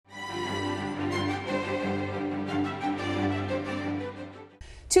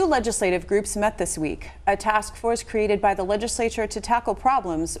Two legislative groups met this week, a task force created by the legislature to tackle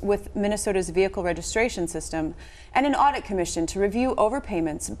problems with Minnesota's vehicle registration system, and an audit commission to review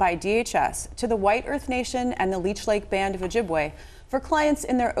overpayments by DHS to the White Earth Nation and the Leech Lake Band of Ojibwe for clients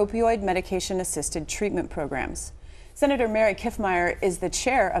in their opioid medication-assisted treatment programs. Senator Mary Kiffmeyer is the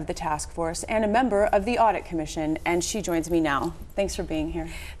chair of the task force and a member of the audit commission, and she joins me now. Thanks for being here.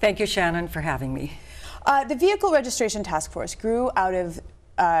 Thank you, Shannon, for having me. The vehicle registration task force grew out of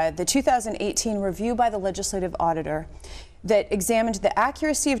the 2018 review by the legislative auditor that examined the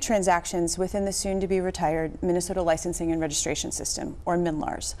accuracy of transactions within the soon-to-be retired Minnesota Licensing and Registration System, or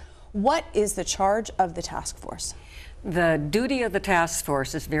MNLARS. What is the charge of the task force? The duty of the task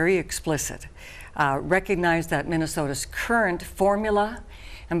force is very explicit. Recognize that Minnesota's current formula,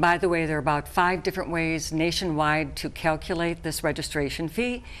 and by the way, there are about 5 different ways nationwide to calculate this registration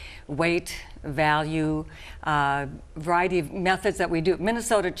fee: weight, value, variety of methods that we do.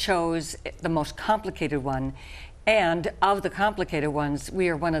 Minnesota chose the most complicated one, and of the complicated ones, we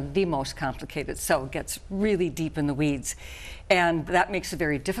are one of the most complicated, so it gets really deep in the weeds. And that makes it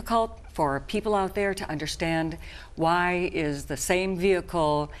very difficult for people out there to understand why is the same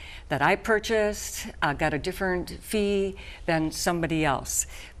vehicle that I purchased got a different fee than somebody else.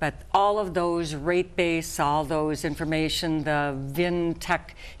 But all of those rate base, all those information, the VIN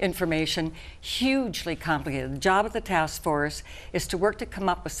tech information, hugely complicated. The job of the task force is to work to come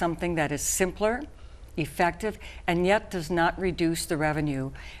up with something that is simpler, effective, and yet does not reduce the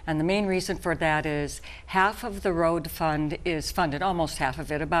revenue. And the main reason for that is half of the road fund is funded, almost half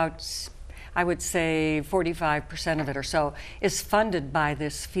of it, about, I would say 45% of it or so, is funded by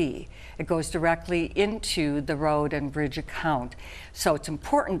this fee. It goes directly into the road and bridge account. So it's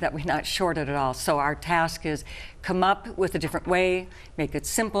important that we not short it at all. So our task is come up with a different way, make it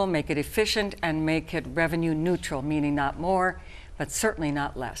simple, make it efficient, and make it revenue neutral, meaning not more, but certainly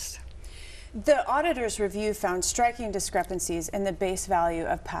not less. The auditor's review found striking discrepancies in the base value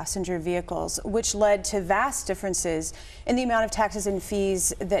of passenger vehicles, which led to vast differences in the amount of taxes and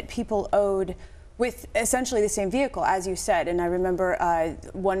fees that people owed with essentially the same vehicle, as you said. And I remember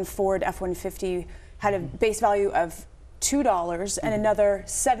one Ford F-150 had a base value of $2 and another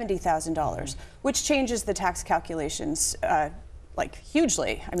 $70,000, which changes the tax calculations like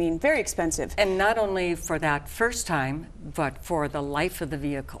hugely. I mean, very expensive. And not only for that first time, but for the life of the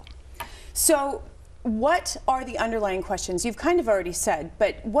vehicle. So what are the underlying questions? You've kind of already said,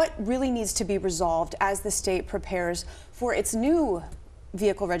 but what really needs to be resolved as the state prepares for its new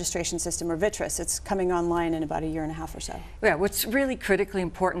vehicle registration system, or VITRIS? It's coming online in about 1.5 years or so. Yeah, what's really critically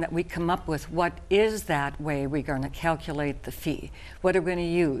important that we come up with what is that way we're going to calculate the fee. What are we going to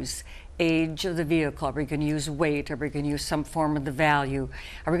use? Age of the vehicle? Are we going to use weight? Are we going to use some form of the value?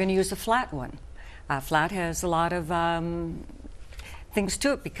 Are we going to use a flat one? Flat has a lot of things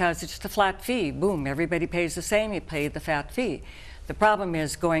to it because it's just a flat fee. Boom, everybody pays the same, you pay the flat fee. The problem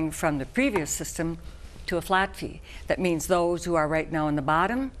is going from the previous system to a flat fee. That means those who are right now in the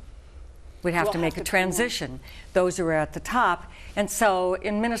bottom would have to make a transition. Those who are at the top. And so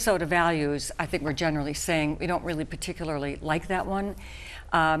in Minnesota values, I think we're generally saying we don't really particularly like that one.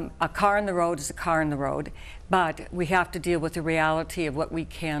 A car on the road is a car on the road, but we have to deal with the reality of what we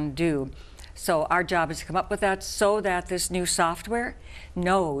can do. So our job is to come up with that so that this new software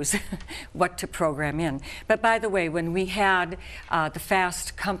knows what to program in. But by the way, when we had the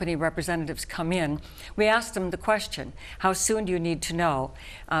Fast Company representatives come in, we asked them the question, how soon do you need to know?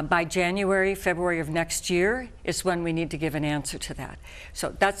 By January, February of next year is when we need to give an answer to that. So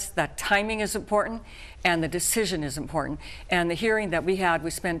that timing is important, and the decision is important. And the hearing that we had, we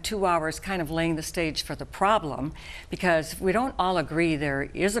spent 2 hours kind of laying the stage for the problem, because if we don't all agree there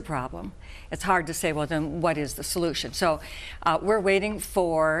is a problem, it's hard to say, well, then what is the solution? So we're waiting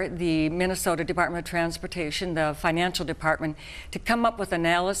for the Minnesota Department of Transportation, the financial department, to come up with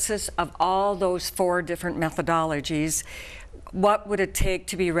analysis of all those 4 different methodologies. What would it take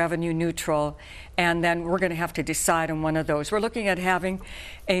to be revenue neutral? And then we're going to have to decide on one of those. We're looking at having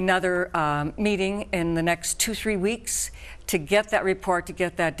another meeting in the next 2-3 weeks to get that report, to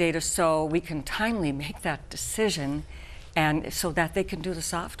get that data, so we can timely make that decision, and so that they can do the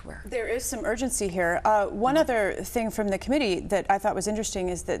software. There is some urgency here. One other thing from the committee that I thought was interesting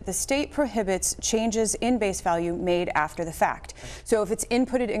is that the state prohibits changes in base value made after the fact. So if it's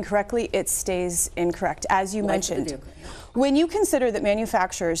inputted incorrectly, it stays incorrect, as you mentioned. When you consider that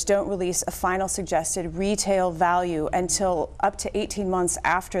manufacturers don't release a final suggested retail value until up to 18 months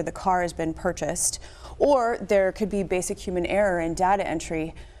after the car has been purchased, or there could be basic human error in data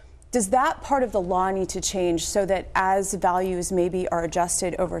entry, does that part of the law need to change so that as values maybe are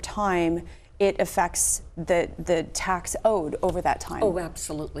adjusted over time, it affects the tax owed over that time. Oh,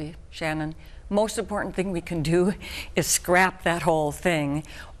 absolutely, Shannon. Most important thing we can do is scrap that whole thing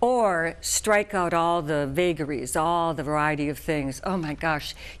or strike out all the vagaries, all the variety of things. Oh my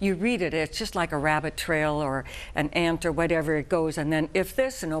gosh, you read it, it's just like a rabbit trail or an ant or whatever it goes, and then if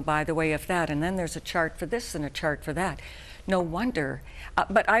this, and oh, by the way, if that, and then there's a chart for this and a chart for that. No wonder.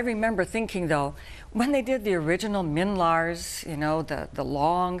 But I remember thinking, though, when they did the original MNLARs, you know, the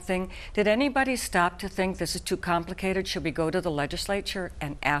long thing, did anybody stop to think this is too complicated? Should we go to the legislature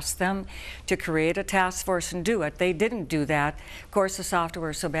and ask them to create a task force and do it? They didn't do that. Of course, the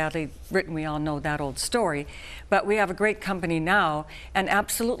software is so badly written, we all know that old story. But we have a great company now, and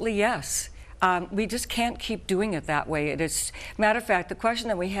absolutely yes. We just can't keep doing it that way. It is, matter of fact, the question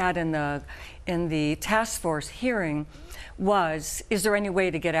that we had in the task force hearing was, is there any way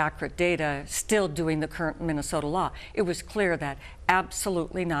to get accurate data still doing the current Minnesota law? It was clear that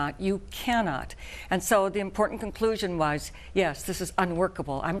absolutely not. You cannot. And so the important conclusion was, yes, this is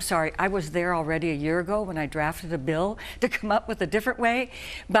unworkable. I'm sorry, I was there already a year ago when I drafted a bill to come up with a different way.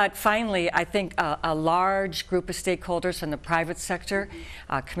 But finally, I think a large group of stakeholders from the private sector,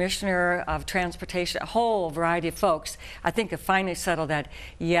 Commissioner of Transportation, a whole variety of folks, I think have finally settled that,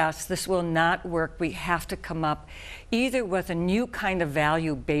 yes, this will not work. We have to come up either with a new kind of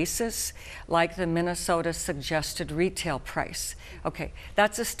value basis, like the Minnesota suggested retail price. Okay,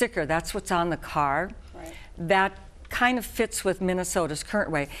 that's a sticker, that's what's on the car. Right. That kind of fits with Minnesota's current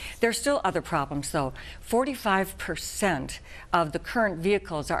way. There's still other problems, though. 45% of the current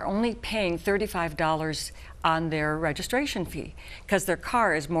vehicles are only paying $35 on their registration fee because their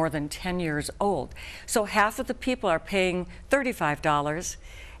car is more than 10 years old. So half of the people are paying $35,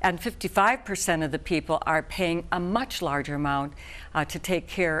 and 55% of the people are paying a much larger amount to take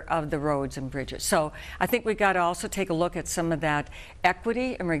care of the roads and bridges. So I think we got to also take a look at some of that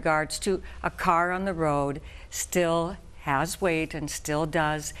equity in regards to a car on the road still has weight and still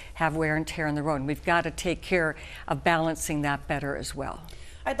does have wear and tear on the road. And we've got to take care of balancing that better as well.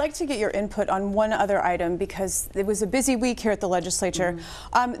 I'd like to get your input on one other item because it was a busy week here at the legislature.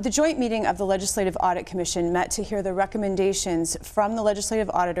 The joint meeting of the Legislative Audit Commission met to hear the recommendations from the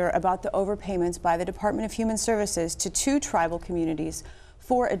legislative auditor about the overpayments by the Department of Human Services to 2 tribal communities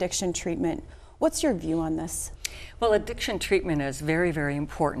for addiction treatment. What's your view on this? Well, addiction treatment is very, very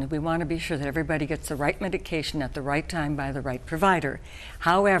important. We want to be sure that everybody gets the right medication at the right time by the right provider.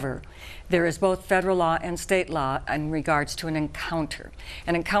 However, there is both federal law and state law in regards to an encounter.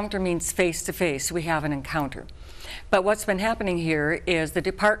 An encounter means face-to-face. We have an encounter. But what's been happening here is the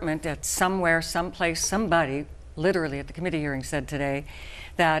department at somewhere, someplace, somebody, literally at the committee hearing said today,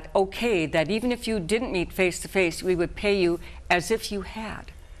 that okay, that even if you didn't meet face-to-face, we would pay you as if you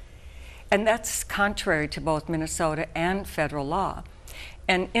had. And that's contrary to both Minnesota and federal law.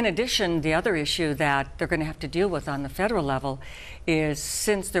 And in addition, the other issue that they're going to have to deal with on the federal level is,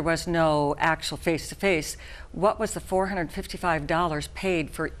 since there was no actual face-to-face, what was the $455 paid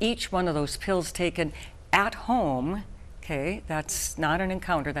for each one of those pills taken at home? Okay, that's not an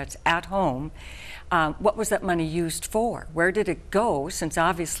encounter, that's at home. What was that money used for? Where did it go, since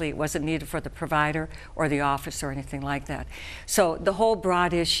obviously it wasn't needed for the provider or the office or anything like that? So the whole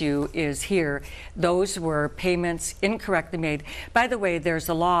broad issue is here. Those were payments incorrectly made. By the way, there's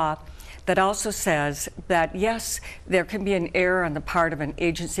a law that also says that, yes, there can be an error on the part of an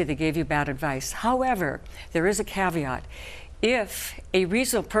agency that gave you bad advice. However, there is a caveat. If a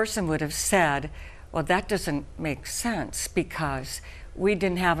reasonable person would have said, well, that doesn't make sense because we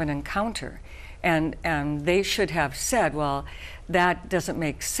didn't have an encounter. And they should have said, well, that doesn't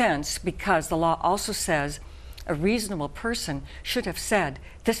make sense because the law also says a reasonable person should have said,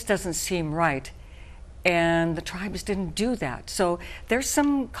 this doesn't seem right. And the tribes didn't do that. So there's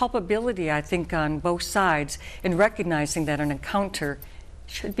some culpability, I think, on both sides in recognizing that an encounter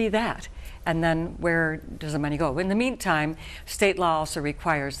should be that. And then where does the money go? In the meantime, state law also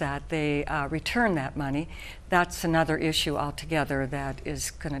requires that they return that money. That's another issue altogether that is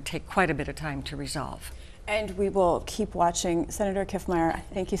going to take quite a bit of time to resolve. And we will keep watching. Senator Kiffmeyer,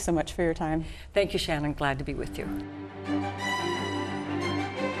 thank you so much for your time. Thank you, Shannon. Glad to be with you.